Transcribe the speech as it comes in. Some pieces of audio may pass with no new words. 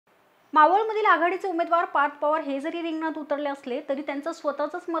मावळमधील आघाडीचे उमेदवार पार्थ पवार हे जरी रिंगणात उतरले असले तरी त्यांचं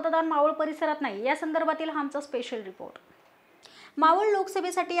स्वतःचंच मतदान मावळ परिसरात नाही। या संदर्भातील हा आमचा स्पेशल रिपोर्ट। मावळ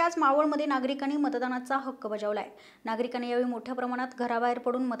लोकसभेसाठी आज मावळमध्ये नागरिकांनी मतदानाचा हक्क बजावलाय। नागरिकांनी यावेळी मोठ्या प्रमाणात घराबाहेर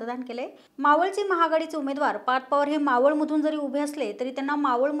पडून मतदान केले। मावळचे महाआघाडीचे उमेदवार पार्थ पवार हे मावळमधून जरी उभे असले तरी त्यांना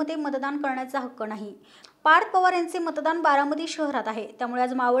मावळमध्ये मतदान करण्याचा हक्क नाही। पार्थ पवार यांचे मतदान बारामती शहरात आहे, त्यामुळे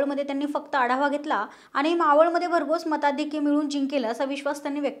आज मावळमध्ये त्यांनी फक्त आढावा घेतला आणि मावळमध्ये भरघोस मताधिक्य मिळवून जिंकेल असा विश्वास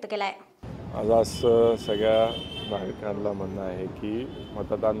त्यांनी व्यक्त केलाय। आज सगळ्या नागरिकांना म्हणणं आहे की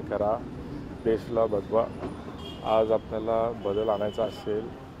मतदान करा, देशला बदवा। आज आपल्याला बदल आणायचा असेल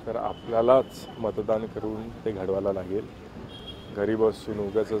तर आपल्यालाच मतदान करून ते घडवायला लागेल। घरी बसून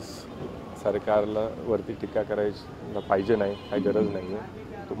उगाचच सरकारला वरती टीका करायला पाहिजे नाही, काही गरज नाही आहे।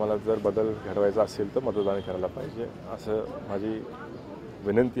 तुम्हाला जर बदल घडवायचा असेल तर मतदान करायला पाहिजे, असं माझी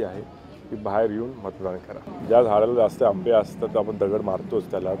विनंती आहे की बाहेर येऊन मतदान करा। ज्या झाडाला जास्त आंबे असतात आपण दगड मारतोच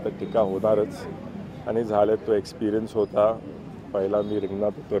त्याला, तर टीका होणारच। आणि झाले तो एक्सपिरियन्स होता, पहिला मी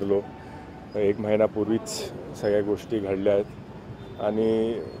रिंगणात उतरलो, 1 महिन्यापूर्वीच सगळ्या गोष्टी घडल्या आहेत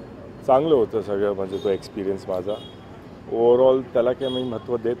आणि चांगलं होतं सगळं, म्हणजे तो एक्सपिरियन्स माझा। ओव्हरऑल त्याला काही मी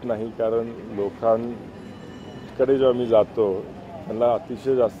महत्त्व देत नाही, कारण लोकांकडे जेव्हा मी जातो त्यांना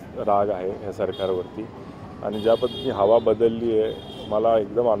अतिशय जास्त राग आहे ह्या सरकारवरती। आणि ज्या पद्धतीने हवा बदलली आहे, मला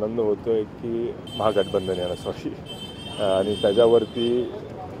एकदम आनंद होतो आहे की महागठबंधन येणं आणि त्याच्यावरती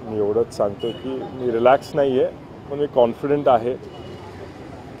मी एवढंच सांगतो की मी रिलॅक्स नाही आहे, पण मी कॉन्फिडंट आहे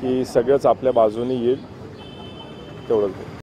की सगळंच आपल्या बाजूने येईल, तेवढंच।